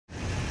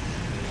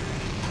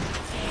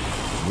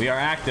We are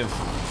active.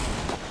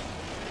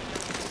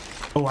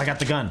 Oh, I got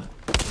the gun.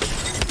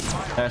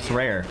 That's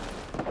rare.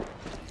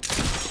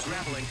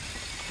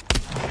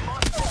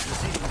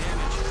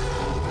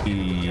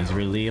 He's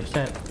really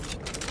upset.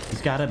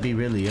 He's gotta be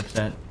really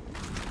upset.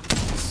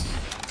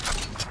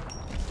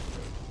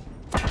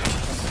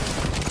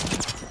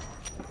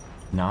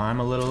 Now I'm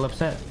a little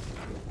upset.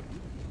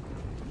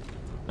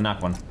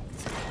 Knock one.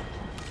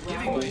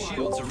 Giving my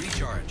shields a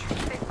recharge.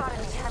 They spotted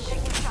me. I'm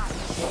taking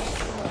shots.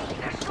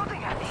 They're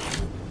shooting at me.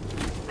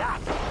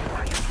 That's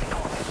how you get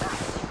on with that.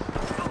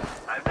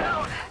 I'm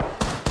down.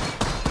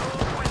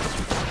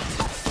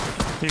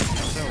 Dude,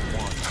 so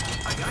one.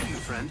 I got you,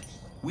 friend.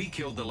 We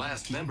killed the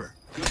last member.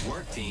 Good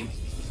work, team.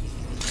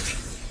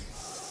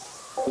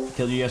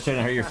 Killed you yesterday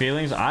and hurt your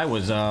feelings? I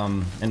was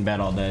in bed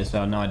all day,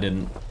 so no, I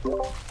didn't.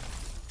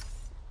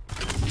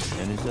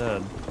 And he's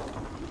dead.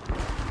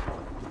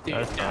 Dude,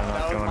 That's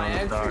no, my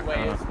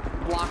entryway is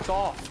blocked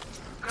off.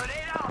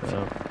 Grenade out.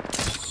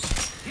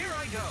 Here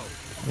I go.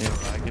 You know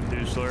what I can do,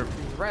 Slurp?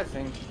 He's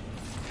resing.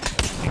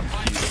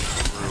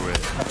 Through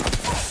it.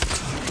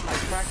 I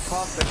cracked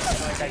coffin,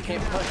 like I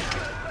can't push.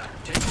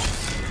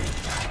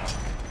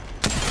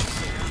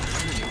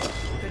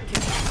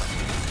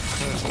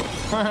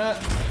 Dude,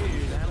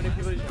 how many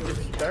people did you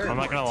disturb? I'm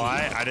not gonna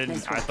lie,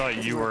 I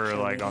thought you were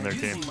like on their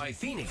team. Using my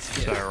Phoenix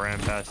So kit. I ran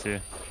past you.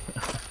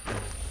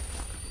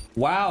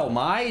 Wow,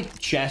 my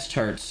chest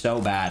hurts so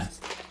bad.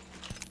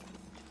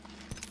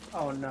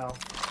 Oh no.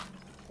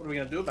 What are we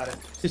gonna do about it?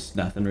 Just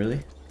nothing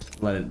really.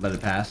 Let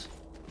it pass.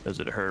 Does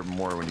it hurt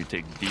more when you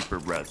take deeper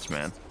breaths,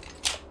 man?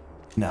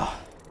 No.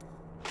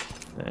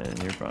 Then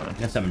you're fine.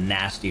 Got some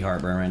nasty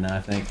heartburn right now,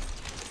 I think.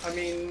 I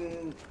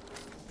mean,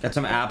 Got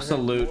some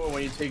absolute.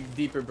 when you take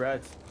deeper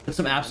breaths. Got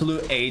some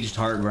absolute aged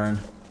heartburn.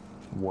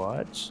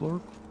 What,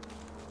 Slurp?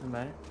 Doesn't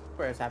matter.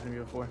 Where it's happened to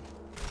me before.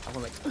 I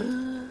was like,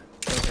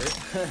 it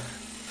hurt.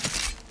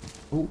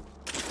 Ooh.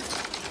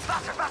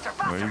 Faster, faster,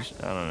 What are faster.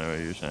 you, I don't know what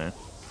you're saying.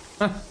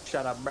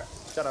 Shut up,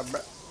 bruh. Shut up,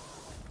 bruh.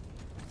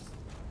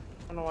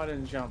 I don't know why I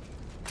didn't jump.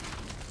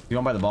 You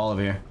going by the ball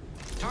over here?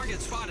 Target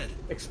spotted.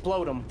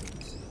 Explode him.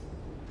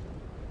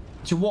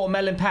 It's your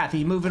watermelon path.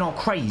 He's moving all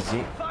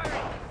crazy.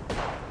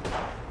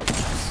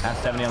 At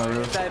 70 on the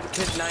roof. That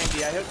hit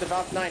 90. I hit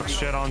about 90.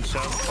 Shit on so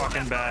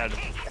fucking bad.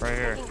 Right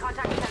here. Making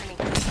contact with enemy.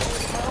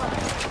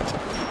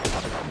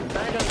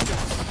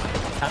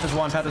 Path is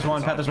one. Path is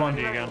one. Path is one.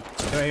 You again.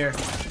 Right here.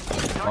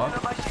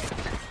 What?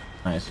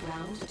 Nice.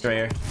 Right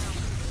here.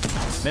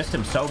 Missed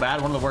him so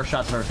bad. One of the worst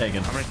shots I've ever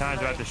taken. How many times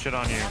do I have to shit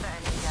on you? Another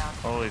enemy down.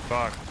 Holy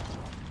fuck.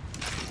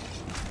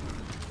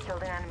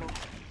 Killed an enemy.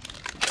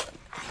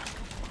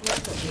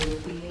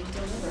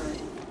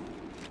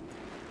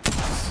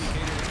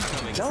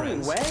 Incoming, No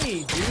friends.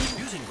 way, dude.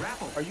 Using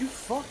grapple. Are you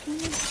fucking?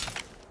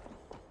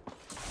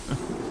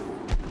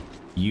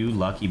 You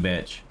lucky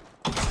bitch.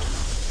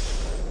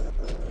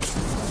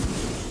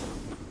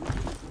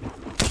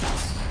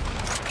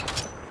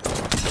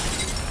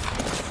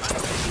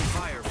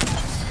 Fire.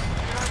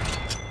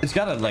 It's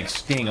gotta like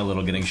sting a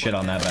little getting shit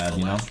on that bad,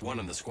 you know? Last one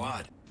in the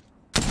squad.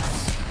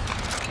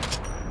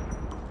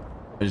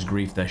 I just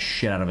griefed the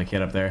shit out of a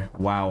kid up there.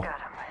 Wow. Got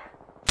him.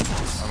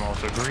 I'm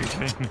also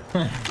grieving.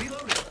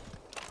 Reloading.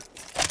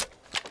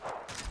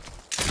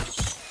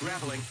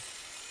 Grappling.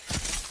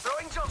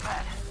 Throwing jump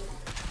pad.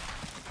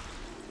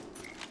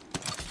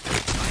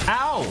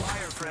 Ow!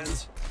 Fire,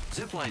 friends.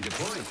 Zipline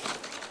deployed.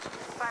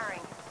 Firing.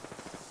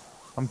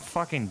 I'm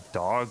fucking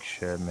dog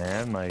shit,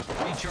 man. Like,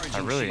 Recharging I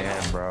really shield.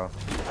 am, bro.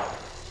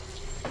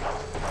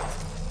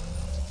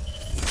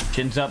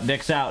 Chins up,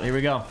 dicks out. Here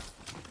we go.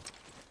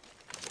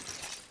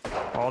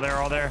 All there,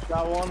 all there.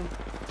 Got one.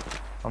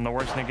 I'm the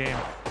worst in the game.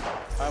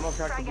 I almost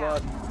cracked the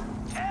blood.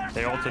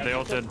 They ulted, they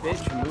ulted.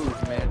 Bitch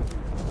move, man.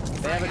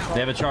 They have a They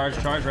have a charge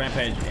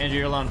rampage. Andrew,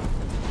 you're alone.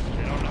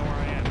 They don't know where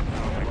I am.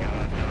 Oh my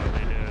god, no,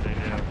 they do, they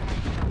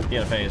do. You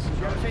got a phase. You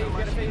gotta phase, you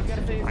gotta phase, you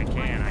gotta phase. I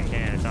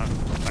can. It's not.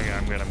 Okay,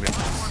 I'm good, I'm good.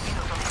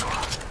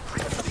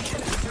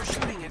 They're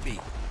shooting at me.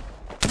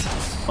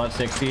 Blood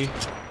 60.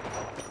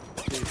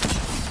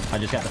 I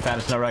just got the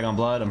fattest snow rag on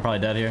blood. I'm probably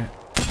dead here.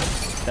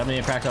 70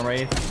 impact on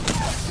Wraith.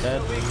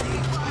 Dead.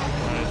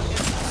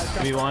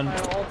 Give me one.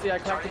 Ulti, I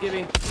cracked the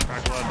gibby.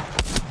 Crack blood.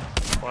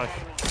 Flush.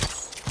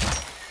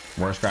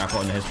 Worst grapple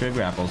in the history of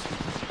grapples.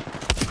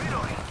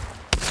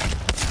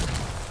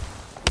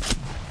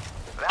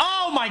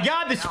 Oh my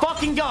god, this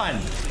fucking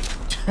gun!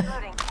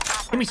 Loading.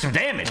 Give me some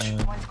damage.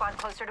 One squad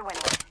closer to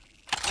winning.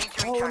 Need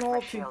to recharge my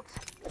shields.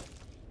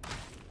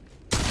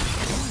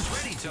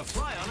 Who's ready to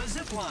fly on a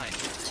zipline?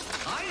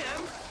 I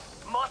am.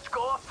 Must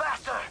go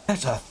faster.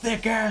 That's a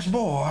thick ass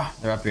boy.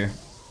 They're up here.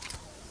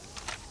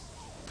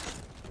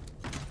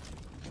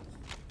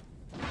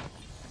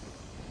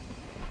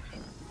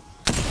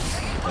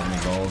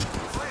 Gold.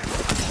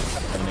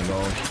 70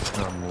 gold.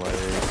 I'm late.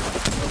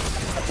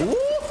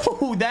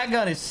 Ooh, that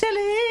gun is silly.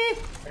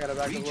 I got it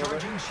back a little bit.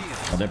 Recharging shield.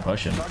 Oh, they're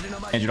pushing.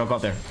 Andrew, don't go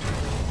up there.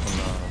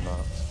 I'm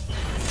not.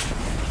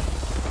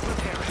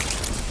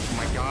 Oh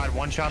my god,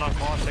 one shot on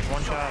caustic,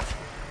 one shot.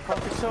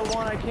 Caustic so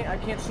one, I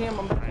can't see him.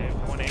 I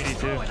have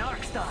 182. An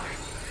arc star.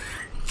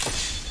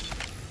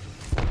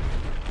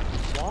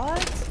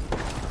 What?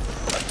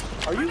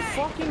 Are you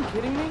fucking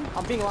kidding me?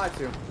 I'm being lied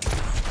to.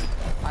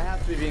 I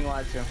have to be being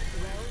lied to.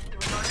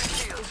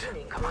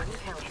 Come on,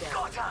 it's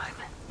go time.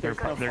 They're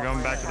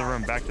going back to the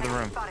room. Back to the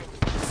room.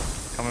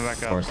 Coming back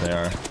Of up. course they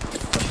are.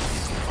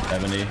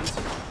 70.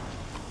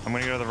 I'm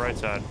gonna go to the right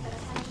side.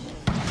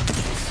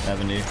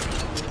 70. Look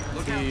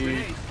out,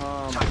 grenade.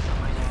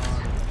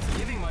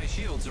 Giving my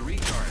shields a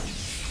recharge.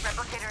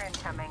 Replicator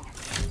incoming.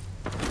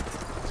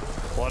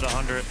 Blood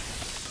 100.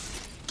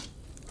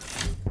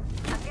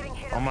 I'm getting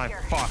hit Oh over my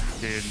here. fuck,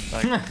 dude.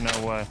 Like,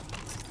 no way.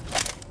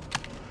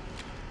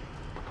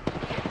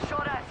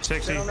 Short at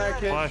 60. Get on that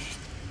kid. Flush.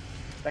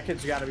 That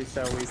kid's gotta be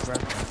so weak, bro.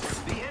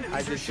 The enemies I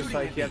are just shooting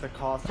like at he me. had the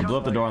cost. I blew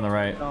up the door on the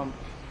right. Go up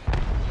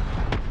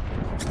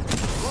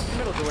the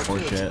middle door too Oh,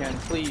 if you shit. can,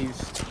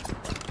 please.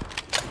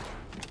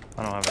 I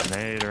don't have a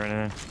nade or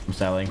anything. I'm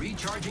selling.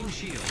 Recharging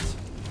shields.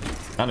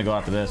 Time to go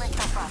after this.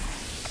 myself up.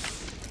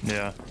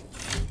 Yeah.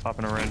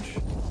 Popping a wrench.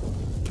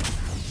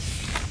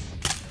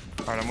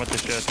 Alright, I'm with the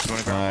shit. You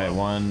wanna grab Alright,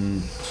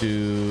 1,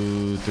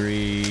 2,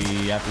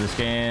 3. After the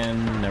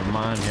scan. Never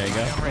mind. Here you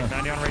go.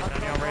 90 on race,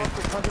 90 on race.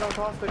 100 on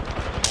caustic.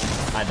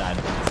 I died.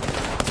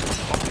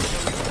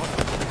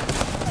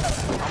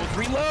 I was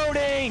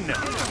reloading!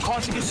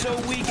 Caustic is so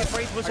weak if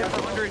race was hit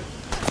for 100.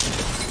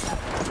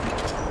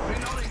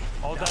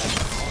 All done.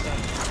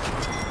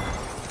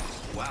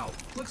 Wow.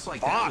 Looks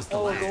like that was the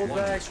Oh, last gold one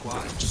of the bag.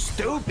 squad.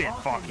 Stupid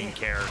fucking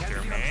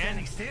character,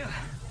 man.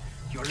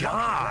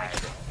 God.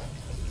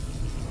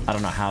 I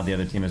don't know how the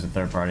other team is a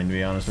third party, to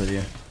be honest with you.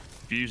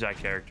 If you use that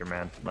character,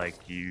 man, like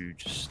you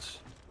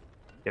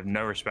have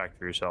no respect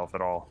for yourself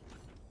at all.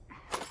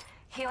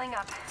 Healing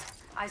up.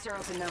 Eyes are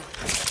open though.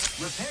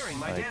 Repairing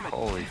my Like, damage.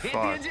 holy fuck.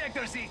 I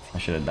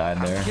should have died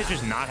there. Kids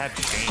just not have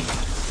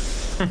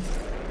change.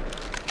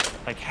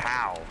 Like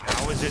how?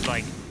 How is it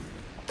like?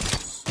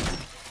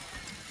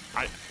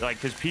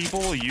 Because people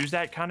will use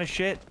that kind of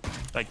shit,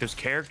 like those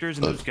characters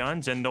and those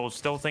guns, and they'll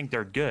still think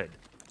they're good.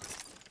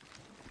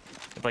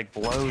 It like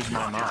blows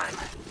my mind.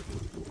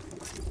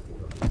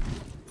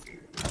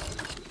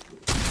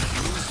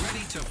 Who's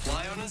ready to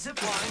fly on a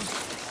zip line?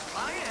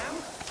 I am.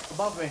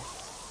 Above me.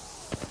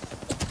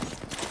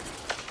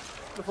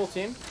 The full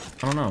team?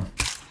 I don't know.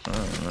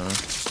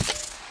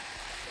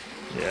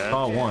 Yeah.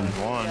 Oh, one.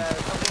 One. Yeah,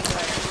 something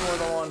back. More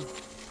than one.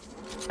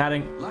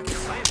 Padding. Lucky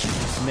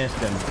scientist. Missed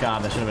him.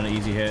 God, that should have been an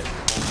easy hit.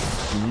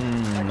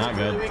 Not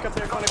Really good. weak up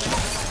there, Connor.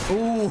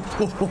 Ooh,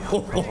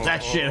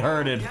 that shit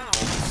hurted.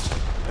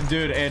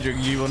 Dude, Andrew,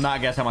 you will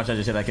not guess how much I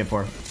just hit that kid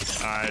for.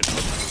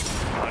 150.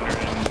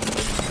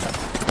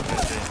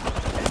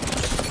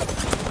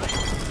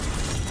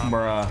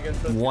 Bruh,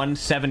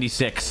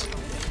 176.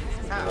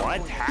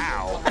 What?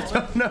 How?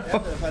 No.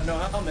 If I had no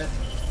helmet.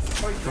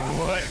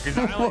 What? Because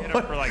I only hit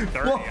him for like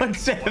 30.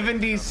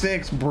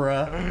 176,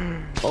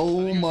 bruh.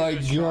 Oh my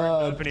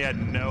god. Company had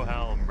no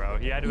helm, bro.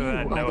 He had to have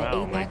had You are no the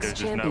helm. Like, Apex there's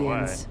just no way.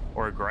 champions.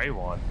 Or a gray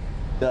one.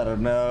 I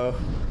don't know.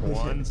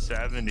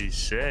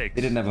 176.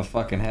 He didn't have a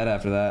fucking head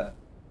after that.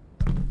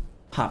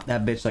 Pop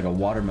that bitch like a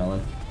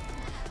watermelon.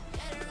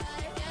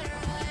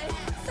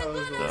 That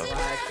was a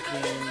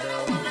relaxed game, bro.